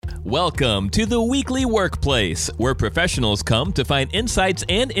Welcome to the Weekly Workplace, where professionals come to find insights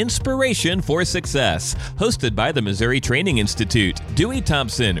and inspiration for success. Hosted by the Missouri Training Institute, Dewey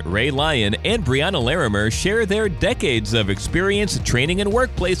Thompson, Ray Lyon, and Brianna Larimer share their decades of experience training in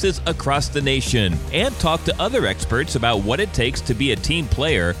workplaces across the nation and talk to other experts about what it takes to be a team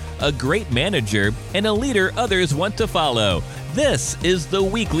player, a great manager, and a leader others want to follow. This is the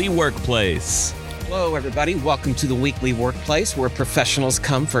Weekly Workplace. Hello, everybody. Welcome to the Weekly Workplace, where professionals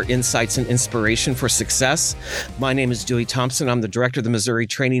come for insights and inspiration for success. My name is Dewey Thompson. I'm the director of the Missouri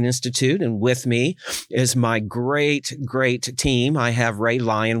Training Institute, and with me is my great team. I have Ray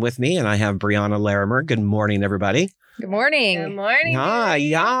Lyon with me, and I have Brianna Larimer. Good morning, everybody. Good morning. Good morning.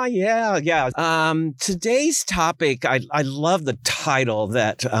 Yeah. Today's topic, I love the title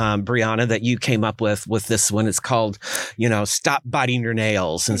that, Brianna, that you came up with this one. It's called, Stop Biting Your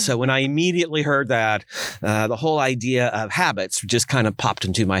Nails. And so when I immediately heard that, the whole idea of habits just kind of popped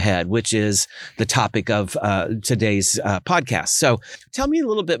into my head, which is the topic of today's podcast. So tell me a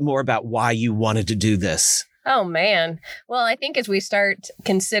little bit more about why you wanted to do this. Oh, man. Well, I think as we start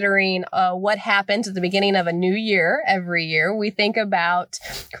considering what happens at the beginning of a new year, every year, we think about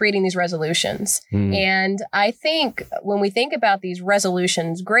creating these resolutions. And I think when we think about these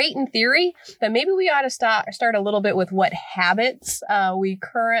resolutions, great in theory, but maybe we ought to start a little bit with what habits we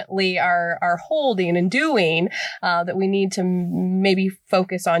currently are holding and doing that we need to maybe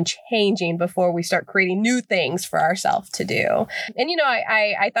focus on changing before we start creating new things for ourselves to do. And,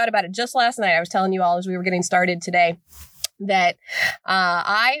 I thought about it just last night. I was telling you all as we were getting started today that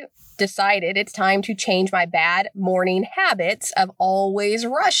I decided it's time to change my bad morning habits of always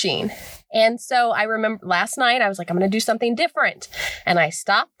rushing. And so I remember last night I was like, I'm going to do something different. And I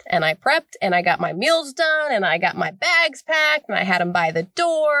stopped and I prepped and I got my meals done and I got my bags packed and I had them by the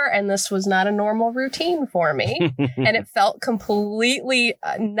door. And this was not a normal routine for me. And it felt completely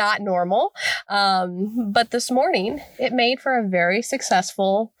not normal. But this morning it made for a very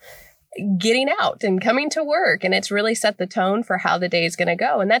successful getting out and coming to work. And it's really set the tone for how the day is going to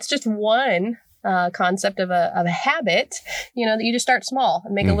go. And that's just one concept of a habit, that you just start small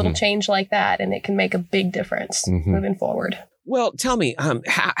and make a little change like that. And it can make a big difference moving forward. Well, tell me,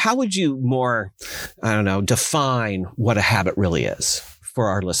 how would you more, define what a habit really is for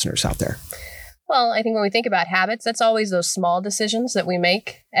our listeners out there? Well, I think when we think about habits, that's always those small decisions that we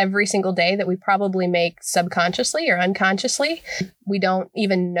make every single day that we probably make subconsciously or unconsciously. We don't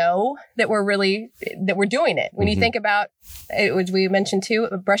even know that we're doing it. When you think about it, as we mentioned too,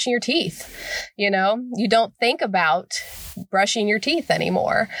 brushing your teeth, you don't think about brushing your teeth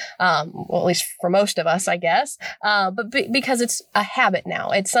anymore. Well, at least for most of us, I guess. But because it's a habit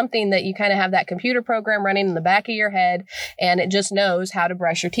now, it's something that you kind of have that computer program running in the back of your head and it just knows how to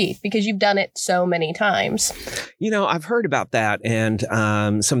brush your teeth because you've done it so many times. I've heard about that and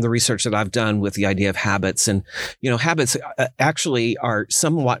some of the research that I've done with the idea of habits and, habits actually are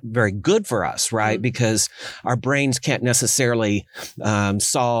somewhat very good for us, right? Because our brains can't necessarily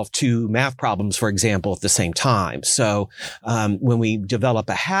solve two math problems, for example, at the same time. So when we develop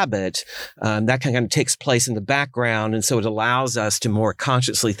a habit, that kind of takes place in the background. And so it allows us to more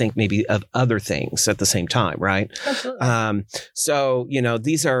consciously think maybe of other things at the same time, right? Absolutely. So,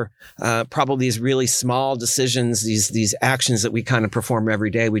 these are probably these really small decisions, these actions that we kind of perform every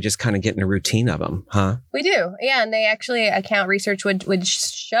day. We just kind of get in a routine of them, huh? We do. Yeah. And they actually research would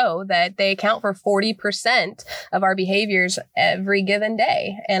show that they account for 40% of our behaviors every given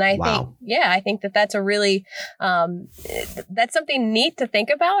day. And I think that's a really, that's something neat to think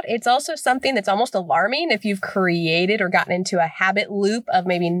about. It's also something that's almost alarming if you've created or gotten into a habit loop of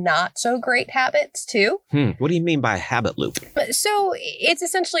maybe not so great habits too. What do you mean by a habit loop? So it's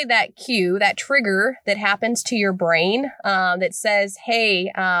essentially that cue, that trigger that happens to your brain that says,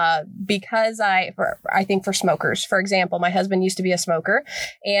 hey, because I think for smokers, for example, my husband used to be a smoker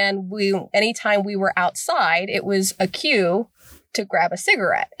and anytime we were outside, it was a cue to grab a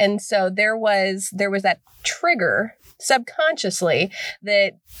cigarette. And so there was that trigger subconsciously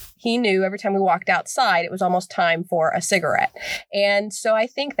that he knew every time we walked outside, it was almost time for a cigarette. And so I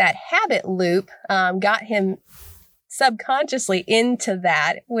think that habit loop got him subconsciously into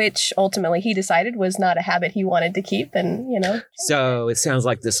that, which ultimately he decided was not a habit he wanted to keep. And, So it sounds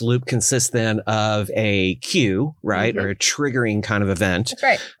like this loop consists then of a cue, right? Or a triggering kind of event.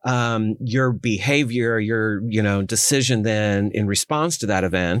 That's right. Your behavior, your, decision then in response to that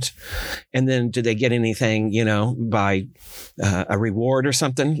event. And then do they get anything, by a reward or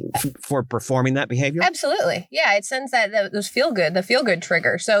something for performing that behavior? Absolutely. Yeah. It sends the feel good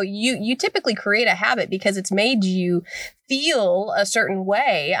trigger. So you typically create a habit because it's made you feel a certain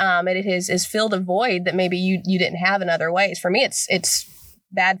way, and it is filled a void that maybe you didn't have in other ways. For me, it's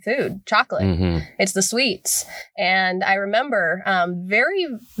bad food, chocolate. It's the sweets. And I remember very,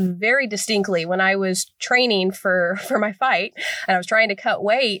 very distinctly when I was training for my fight and I was trying to cut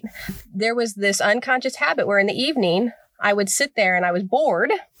weight, there was this unconscious habit where in the evening I would sit there and I was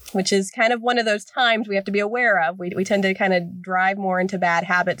bored, which is kind of one of those times we have to be aware of. We tend to kind of drive more into bad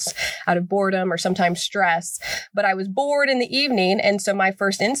habits out of boredom or sometimes stress. But I was bored in the evening. And so my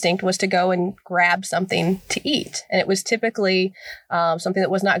first instinct was to go and grab something to eat. And it was typically something that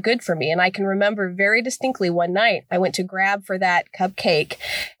was not good for me. And I can remember very distinctly one night I went to grab for that cupcake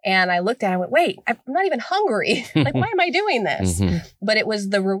and I looked at it and I went, wait, I'm not even hungry. Like, why am I doing this? But it was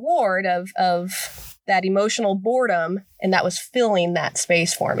the reward of that emotional boredom, and that was filling that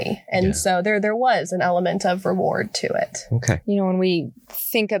space for me. And so there was an element of reward to it. Okay. When we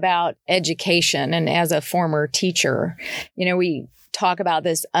think about education, and as a former teacher, we talk about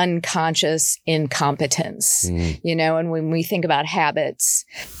this unconscious incompetence, and when we think about habits,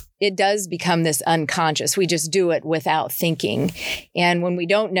 it does become this unconscious. We just do it without thinking. And when we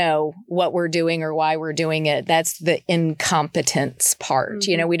don't know what we're doing or why we're doing it, that's the incompetence part.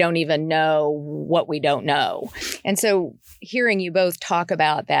 We don't even know what we don't know. And so hearing you both talk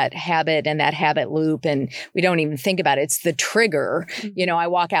about that habit and that habit loop, and we don't even think about it, it's the trigger. I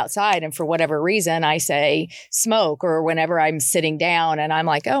walk outside and for whatever reason, I say smoke, or whenever I'm sitting down and I'm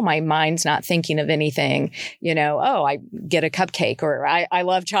like, oh, my mind's not thinking of anything, oh, I get a cupcake, or I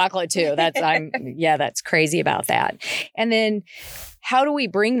love chocolate too. That's crazy about that. And then how do we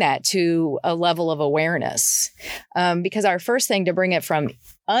bring that to a level of awareness? Because our first thing to bring it from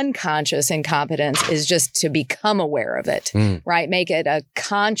unconscious incompetence is just to become aware of it, right? Make it a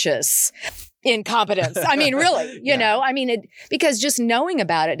conscious incompetence. I mean, really, because just knowing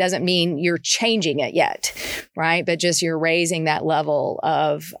about it doesn't mean you're changing it yet, right? But just you're raising that level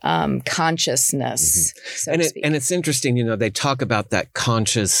of consciousness. So and it's interesting, they talk about that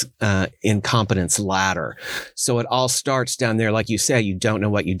conscious incompetence ladder. So it all starts down there. Like you say, you don't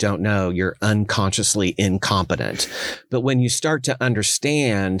know what you don't know. You're unconsciously incompetent. But when you start to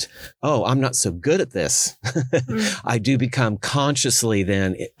understand, oh, I'm not so good at this, I do become consciously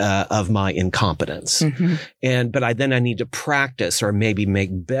then of my incompetence. But I need to practice or maybe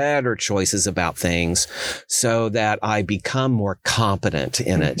make better choices about things so that I become more competent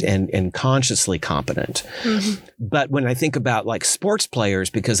in it and consciously competent. But when I think about like sports players,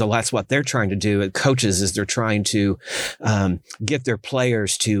 because that's what they're trying to do, coaches, is they're trying to get their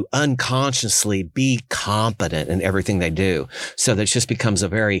players to unconsciously be competent in everything they do. So that it just becomes a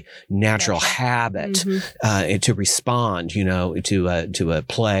very natural habit to respond, to a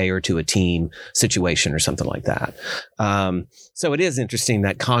play or to a team situation or something like that. So it is interesting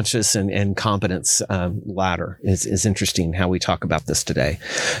that conscious and competence ladder is interesting how we talk about this today.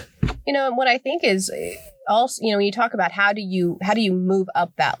 And what I think is also, when you talk about how do you move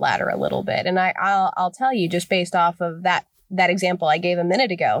up that ladder a little bit, and I'll tell you just based off of that example I gave a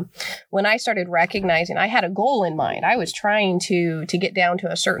minute ago, when I started recognizing I had a goal in mind, I was trying to get down to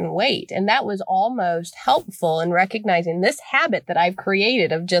a certain weight. And that was almost helpful in recognizing this habit that I've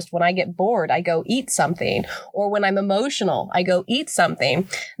created of just when I get bored, I go eat something, or when I'm emotional, I go eat something.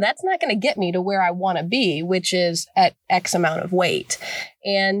 That's not going to get me to where I want to be, which is at X amount of weight.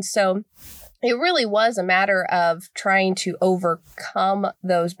 And so it really was a matter of trying to overcome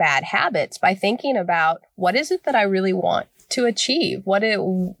those bad habits by thinking about what is it that I really want to achieve? What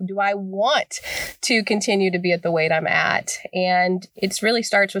do I want to continue to be at the weight I'm at? And it really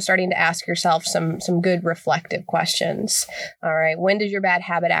starts with starting to ask yourself some good reflective questions. All right, when does your bad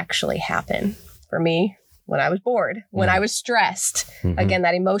habit actually happen? For me, when I was bored, when I was stressed, again,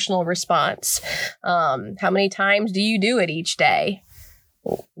 that emotional response. How many times do you do it each day?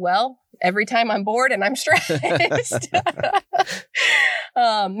 Well, every time I'm bored and I'm stressed.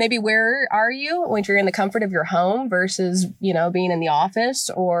 Maybe where are you when you're in the comfort of your home versus, being in the office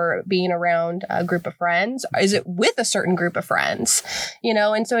or being around a group of friends? Is it with a certain group of friends?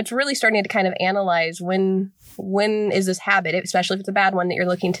 And so it's really starting to kind of analyze when is this habit, especially if it's a bad one that you're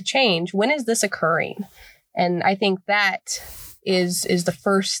looking to change, when is this occurring? And I think that is the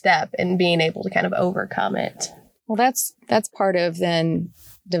first step in being able to kind of overcome it. Well, that's part of then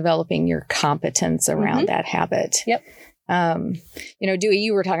developing your competence around that habit. Yep. Dewey,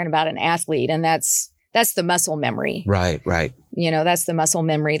 you were talking about an athlete, and that's the muscle memory. Right. That's the muscle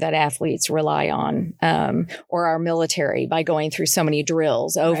memory that athletes rely on, or our military by going through so many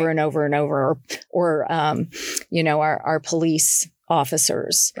drills over and over and over, or our police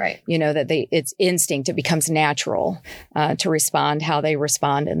officers, right? That it's instinct. It becomes natural to respond how they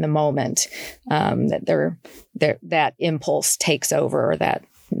respond in the moment. That that impulse takes over, or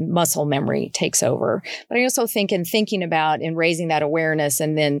muscle memory takes over. But I also think in thinking about and raising that awareness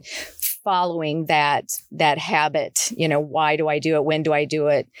and then following that habit, why do I do it? When do I do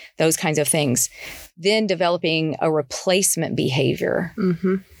it? Those kinds of things. Then developing a replacement behavior.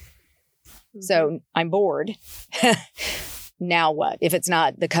 Mm-hmm. So I'm bored. Now what? If it's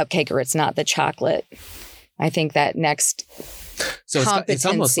not the cupcake or it's not the chocolate, I think that next it's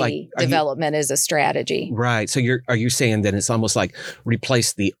almost like development is a strategy. Right. So are you saying that it's almost like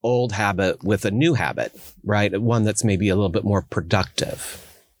replace the old habit with a new habit, right? One that's maybe a little bit more productive.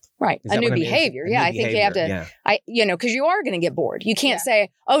 Right. A new behavior. Yeah. I think you have to, because you are going to get bored. You can't say,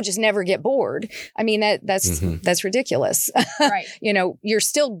 oh, just never get bored. I mean, that's ridiculous. Right. You're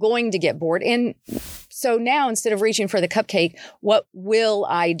still going to get bored. And so now instead of reaching for the cupcake, what will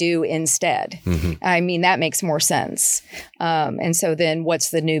I do instead? Mm-hmm. I mean, that makes more sense. And so then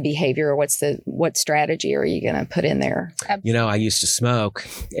what's the new behavior or what strategy are you going to put in there? I used to smoke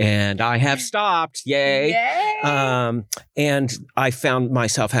and I have stopped. Yay. And I found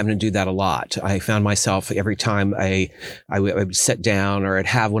myself having to do that a lot. I found myself every time I would sit down or I'd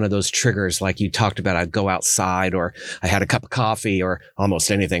have one of those triggers like you talked about, I'd go outside or I had a cup of coffee or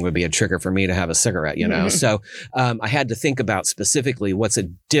almost anything would be a trigger for me to have a cigarette, So I had to think about specifically what's a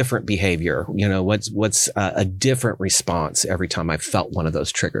different behavior, what's a different response every time I felt one of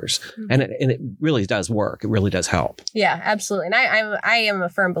those triggers. Mm-hmm. And it really does work. It really does help. Yeah, absolutely. And I am a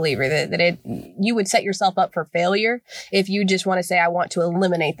firm believer that you would set yourself up for failure if you just want to say, I want to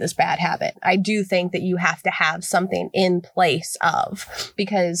eliminate this bad habit. I do think that you have to have something in place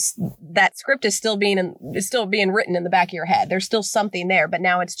because that script is still being written in the back of your head. There's still something there, but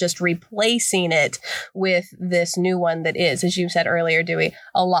now it's just replacing it with this new one that is, as you said earlier, Dewey,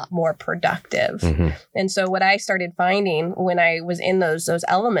 a lot more productive. Mm-hmm. And so what I started finding when I was in those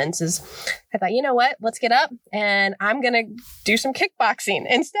elements is I thought, you know what, let's get up and I'm going to do some kickboxing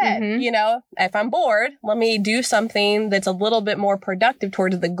instead. Mm-hmm. If I'm bored, let me do something that's a little bit more productive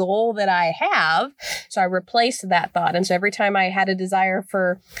towards the goal that I have. So I replaced that thought. And so every time I had a desire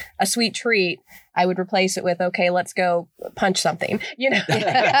for a sweet treat, I would replace it with, okay, let's go punch something, Now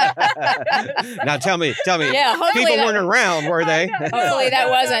tell me. Yeah, people weren't around, were they? Hopefully that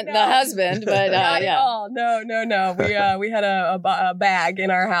wasn't the husband, but Not at all. No. We had a bag in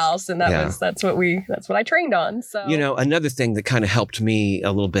our house, and that's what I trained on. So another thing that kind of helped me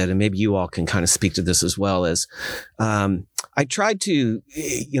a little bit, and maybe you all can kind of speak to this as well, is I tried to,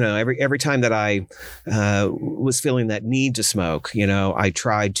 every time that I was feeling that need to smoke, I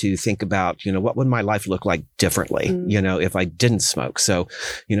tried to think about, what would my life look like differently, if I didn't smoke. So,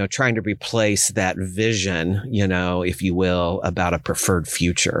 trying to replace that vision, if you will, about a preferred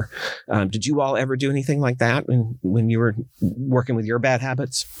future. Did you all ever do anything like that when you were working with your bad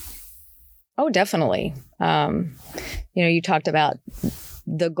habits? Oh, definitely. You talked about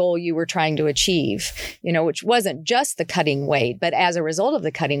the goal you were trying to achieve, which wasn't just the cutting weight, but as a result of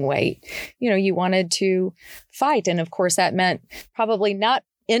the cutting weight, you wanted to fight. And of course, that meant probably not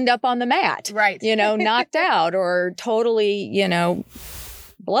end up on the mat, right? Knocked out or totally,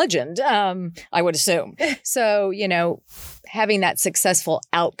 bludgeoned, I would assume. So, having that successful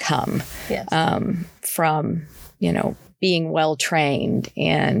outcome from, being well trained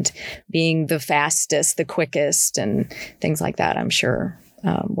and being the fastest, the quickest, and things like that, I'm sure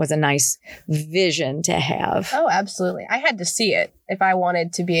was a nice vision to have. Oh, absolutely. I had to see it if I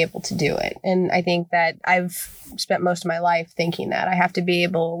wanted to be able to do it. And I think that I've spent most of my life thinking that I have to be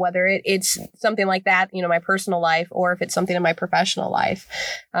able, whether it's something like that, my personal life, or if it's something in my professional life,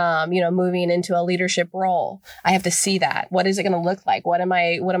 moving into a leadership role, I have to see that. What is it going to look like? What am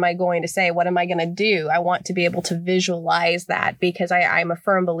I going to say? What am I going to do? I want to be able to visualize that because I'm a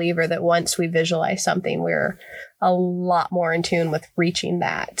firm believer that once we visualize something, we're a lot more in tune with reaching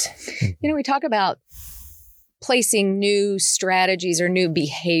that. We talk about placing new strategies or new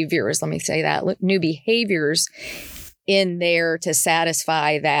behaviors, let me say that, new behaviors in there to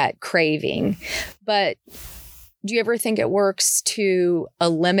satisfy that craving. But do you ever think it works to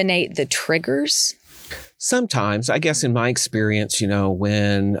eliminate the triggers? Sometimes. I guess in my experience,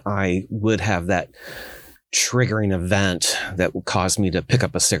 when I would have that triggering event that would cause me to pick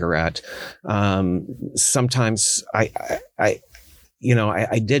up a cigarette, sometimes I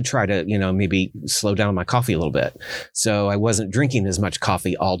did try to, maybe slow down my coffee a little bit. So I wasn't drinking as much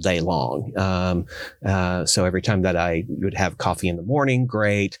coffee all day long. So every time that I would have coffee in the morning,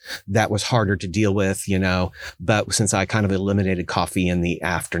 great. That was harder to deal with, but since I kind of eliminated coffee in the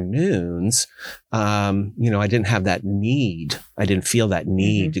afternoons, I didn't have that need. I didn't feel that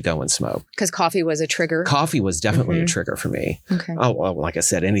need to go and smoke. Because coffee was a trigger? Coffee was definitely a trigger for me. Okay. Oh, well, like I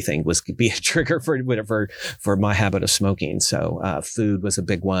said, anything could be a trigger for my habit of smoking. So food was a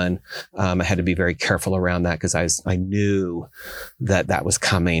big one. I had to be very careful around that because I knew that was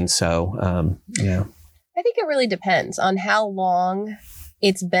coming. So, yeah. I think it really depends on how long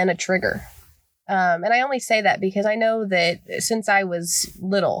it's been a trigger. And I only say that because I know that since I was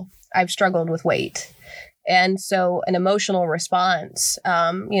little, I've struggled with weight. And so an emotional response,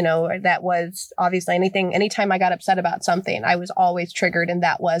 that was obviously anytime I got upset about something, I was always triggered, and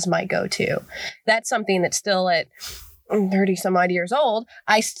that was my go-to. That's something that's still at 30 some odd years old,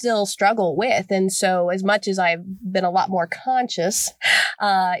 I still struggle with. And so as much as I've been a lot more conscious,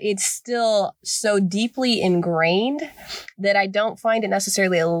 it's still so deeply ingrained that I don't find it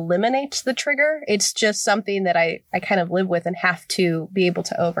necessarily eliminates the trigger. It's just something that I kind of live with and have to be able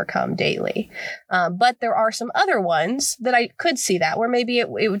to overcome daily. But there are some other ones that I could see that where maybe it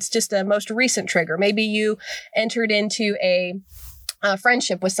was just a most recent trigger. Maybe you entered into a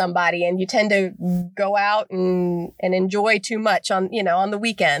friendship with somebody and you tend to go out and enjoy too much on the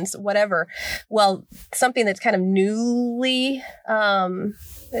weekends, whatever. Well, something that's kind of newly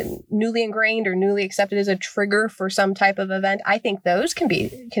ingrained or newly accepted as a trigger for some type of event, I think those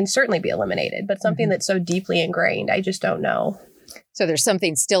can certainly be eliminated, but something that's so deeply ingrained, I just don't know. So there's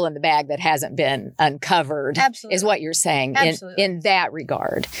something still in the bag that hasn't been uncovered. Absolutely. Is what you're saying in that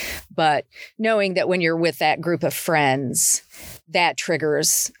regard. But knowing that when you're with that group of friends, that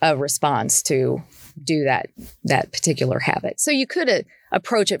triggers a response to do that particular habit. So you could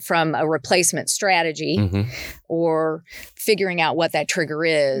approach it from a replacement strategy or figuring out what that trigger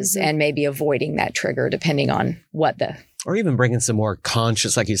is and maybe avoiding that trigger depending on what or even bringing some more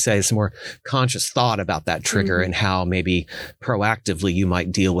conscious, like you say, some more conscious thought about that trigger and how maybe proactively you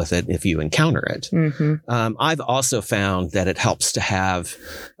might deal with it if you encounter it. I've also found that it helps to have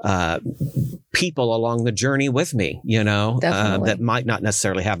people along the journey with me, that might not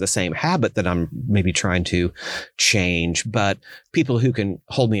necessarily have the same habit that I'm maybe trying to change, but people who can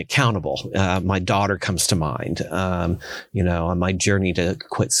hold me accountable. My daughter comes to mind, on my journey to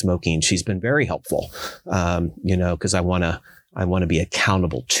quit smoking. She's been very helpful, because I want to be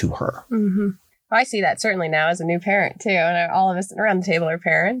accountable to her. I see that certainly now as a new parent too. And all of us around the table are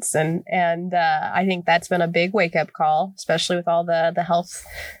parents. And I think that's been a big wake up call, especially with all the health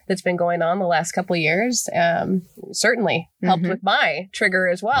that's been going on the last couple of years. Certainly helped with my trigger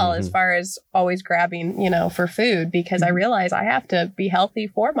as well, as far as always grabbing, for food, because I realize I have to be healthy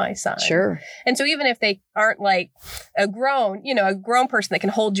for my son. Sure. And so even if they aren't like a grown person that can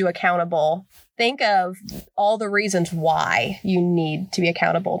hold you accountable, think of all the reasons why you need to be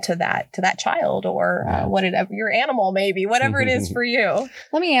accountable to that child or whatever your animal, maybe whatever it is for you.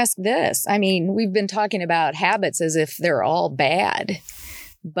 Let me ask this. I mean, we've been talking about habits as if they're all bad,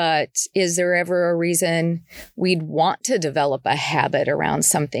 but is there ever a reason we'd want to develop a habit around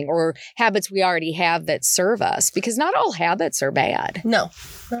something or habits we already have that serve us? Because not all habits are bad. No.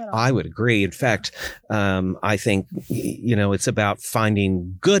 I would agree. In fact, I think, it's about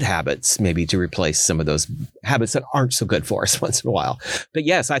finding good habits, maybe to replace some of those habits that aren't so good for us once in a while. But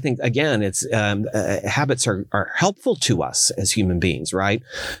yes, I think, again, it's habits are helpful to us as human beings, right?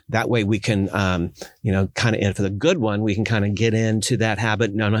 That way we can, kind of, and for the good one, we can kind of get into that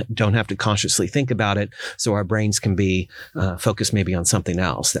habit and don't have to consciously think about it. So our brains can be focused maybe on something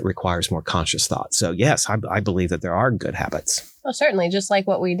else that requires more conscious thought. So yes, I believe that there are good habits. Well, certainly, just like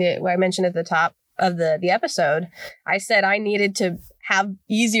what I mentioned at the top of the episode, I said I needed to have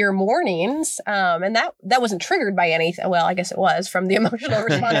easier mornings, and that wasn't triggered by anything. Well, I guess it was from the emotional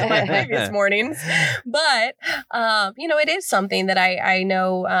response of my previous mornings, but it is something that I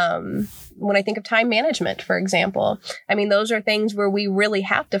know. When I think of time management, for example, I mean, those are things where we really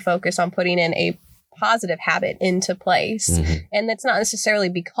have to focus on putting in a positive habit into place. And that's not necessarily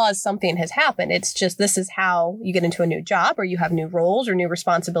because something has happened. It's just, this is how you get into a new job or you have new roles or new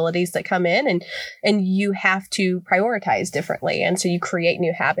responsibilities that come in and you have to prioritize differently. And so you create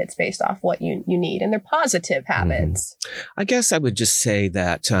new habits based off what you need, and they're positive habits. I guess I would just say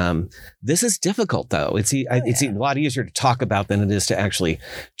that this is difficult though. It's a lot easier to talk about than it is to actually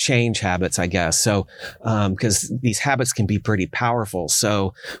change habits, I guess. So, because these habits can be pretty powerful.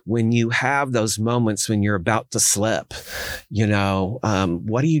 So when you have those moments when you're about to slip,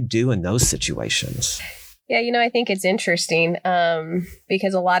 what do you do in those situations? Yeah, I think it's interesting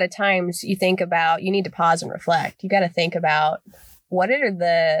because a lot of times you think about, you need to pause and reflect. You got to think about what are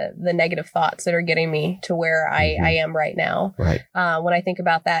the negative thoughts that are getting me to where I am right now. Right. When I think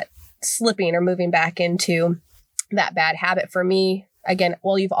about that slipping or moving back into that bad habit for me, again,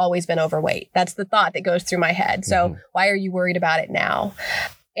 well, you've always been overweight. That's the thought that goes through my head. So why are you worried about it now?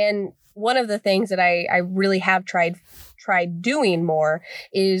 And one of the things that I really have tried doing more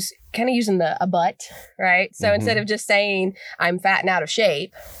is kind of using a but, right? So instead of just saying I'm fat and out of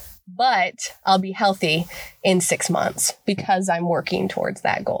shape, but I'll be healthy in 6 months because I'm working towards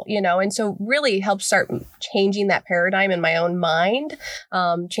that goal, and so really helps start changing that paradigm in my own mind,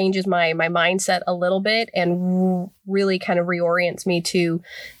 changes my mindset a little bit, and really kind of reorients me to,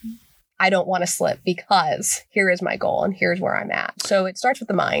 I don't want to slip because here is my goal and here's where I'm at. So it starts with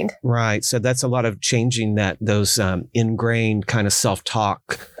the mind. Right. So that's a lot of changing those ingrained kind of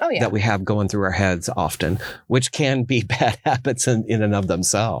self-talk that we have going through our heads often, which can be bad habits in and of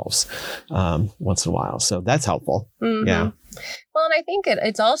themselves once in a while. So that's helpful. Mm-hmm. Yeah. Well, and I think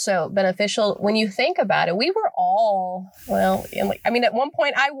it's also beneficial when you think about it. We were all, at one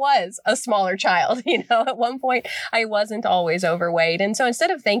point I was a smaller child, at one point I wasn't always overweight. And so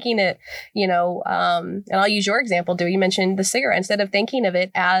instead of thinking it, and I'll use your example, Dewey, you mentioned the cigarette. Instead of thinking of it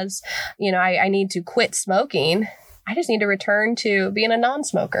as, I need to quit smoking, I just need to return to being a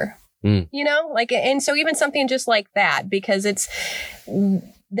non-smoker, and so even something just like that, because it's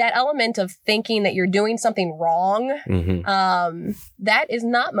that element of thinking that you're doing something wrong, that is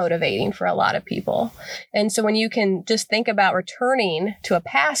not motivating for a lot of people. And so when you can just think about returning to a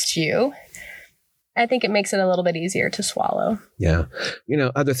past you, I think it makes it a little bit easier to swallow. Yeah.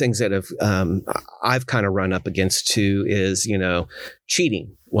 Other things that I've kind of run up against too is,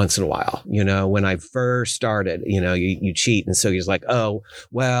 cheating once in a while. When I first started, you cheat. And so you're like, oh,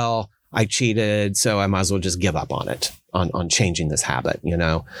 well, I cheated, so I might as well just give up on it, on changing this habit,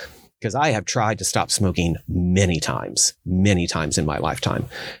 because I have tried to stop smoking many times in my lifetime.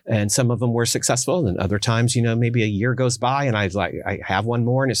 And some of them were successful. And other times, maybe a year goes by and I have one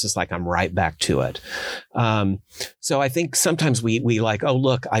more and it's just like I'm right back to it. So I think sometimes we like, oh,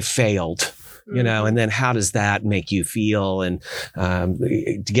 look, I failed. And then how does that make you feel? And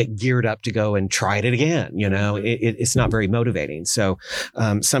to get geared up to go and try it again, it's not very motivating. So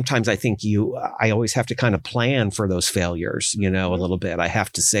sometimes I think I always have to kind of plan for those failures, a little bit. I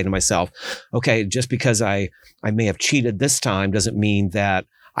have to say to myself, okay, just because I may have cheated this time doesn't mean that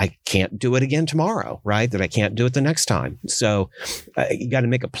I can't do it again tomorrow, right? That I can't do it the next time. So you got to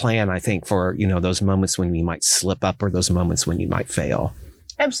make a plan, I think, for, those moments when you might slip up or those moments when you might fail.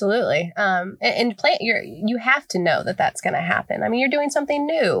 Absolutely. And you have to know that that's going to happen. I mean, you're doing something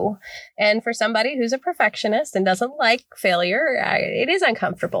new. And for somebody who's a perfectionist and doesn't like failure, it is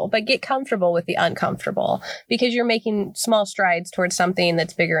uncomfortable, but get comfortable with the uncomfortable because you're making small strides towards something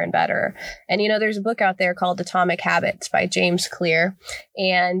that's bigger and better. And, there's a book out there called Atomic Habits by James Clear.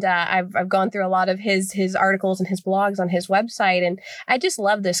 And I've gone through a lot of his articles and his blogs on his website. And I just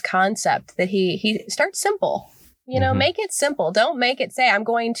love this concept that he starts simple. Make it simple. Don't make it say, I'm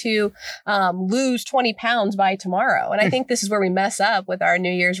going to lose 20 pounds by tomorrow. And I think this is where we mess up with our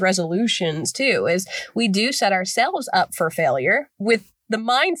New Year's resolutions too, is we do set ourselves up for failure with the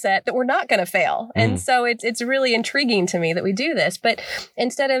mindset that we're not going to fail. And so it's really intriguing to me that we do this. But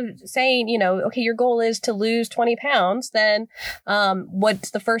instead of saying, okay, your goal is to lose 20 pounds, then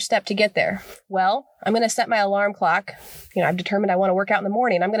what's the first step to get there? Well, I'm going to set my alarm clock. I've determined I want to work out in the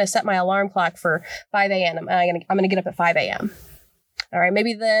morning. I'm going to set my alarm clock for 5 a.m. I'm going to get up at 5 a.m. All right.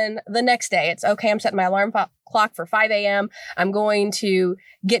 Maybe then the next day it's okay. I'm setting my alarm clock for 5 a.m. I'm going to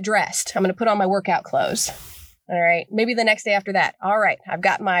get dressed. I'm going to put on my workout clothes. All right. Maybe the next day after that. All right. I've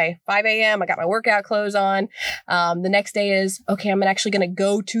got my 5 a.m. I got my workout clothes on. The next day is, okay, I'm actually going to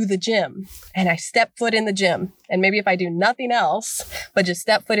go to the gym. And I step foot in the gym. And maybe if I do nothing else, but just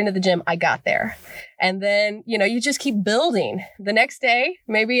step foot into the gym, I got there. And then, you just keep building. The next day,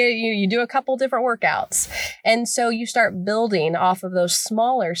 maybe you do a couple different workouts. And so you start building off of those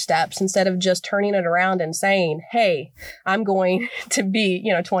smaller steps instead of just turning it around and saying, hey, I'm going to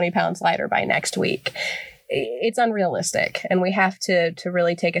be, 20 pounds lighter by next week. It's unrealistic. And we have to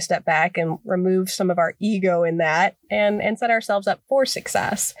really take a step back and remove some of our ego in that and set ourselves up for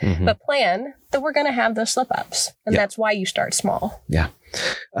success. But plan that we're going to have those slip ups. And that's why you start small. Yeah.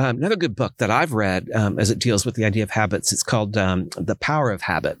 Another good book that I've read as it deals with the idea of habits, it's called The Power of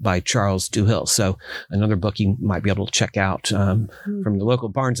Habit by Charles Duhigg. So another book you might be able to check out from the local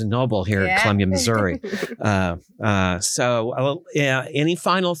Barnes & Noble here in Columbia, Missouri. Any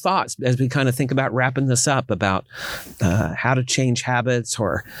final thoughts as we kind of think about wrapping this up about how to change habits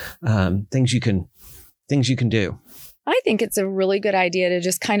or things you can do? I think it's a really good idea to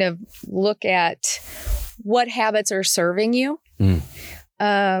just kind of look at what habits are serving you.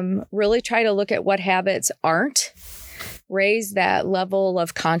 Really try to look at what habits aren't. Raise that level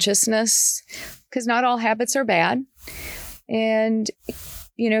of consciousness because not all habits are bad. And,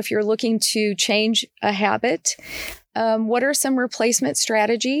 if you're looking to change a habit, what are some replacement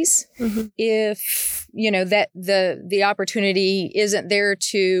strategies if, that the opportunity isn't there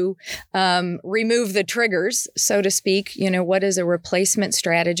to remove the triggers, so to speak? What is a replacement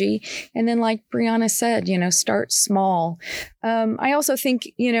strategy? And then, like Brianna said, start small. I also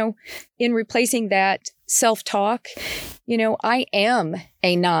think, in replacing that self-talk, I am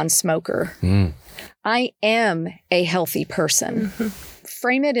a non-smoker. I am a healthy person.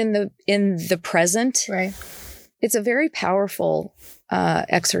 Frame it in the present. Right. It's a very powerful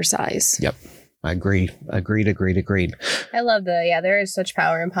exercise. Yep. I agree. Agreed. I love there is such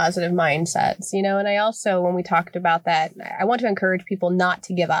power in positive mindsets, and I also, when we talked about that, I want to encourage people not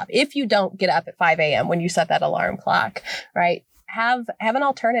to give up. If you don't get up at 5 a.m. when you set that alarm clock, right, have an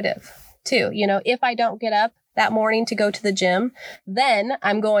alternative too. If I don't get up that morning to go to the gym, then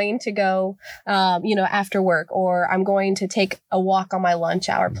I'm going to go, after work, or I'm going to take a walk on my lunch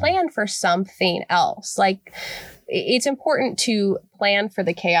hour. Plan for something else. Like, it's important to plan for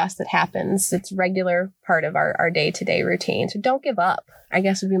the chaos that happens. It's a regular part of our day-to-day routine. So don't give up, I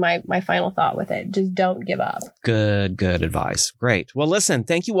guess, would be my final thought with it. Just don't give up. Good advice. Great. Well, listen,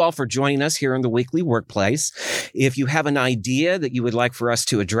 thank you all for joining us here in the Weekly Workplace. If you have an idea that you would like for us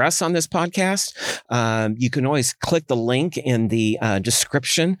to address on this podcast, you can always click the link in the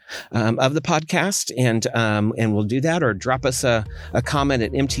description of the podcast, and we'll do that, or drop us a comment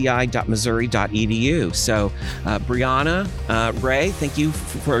at mti.missouri.edu. So, Brianna, Ray, thank you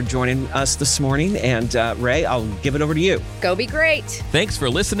for joining us this morning. And Ray, I'll give it over to you. Go be great. Thanks for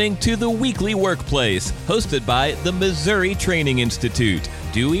listening to The Weekly Workplace, hosted by the Missouri Training Institute.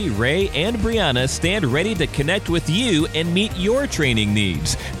 Dewey, Ray, and Brianna stand ready to connect with you and meet your training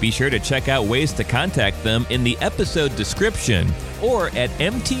needs. Be sure to check out ways to contact them in the episode description or at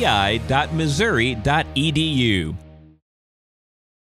mti.missouri.edu.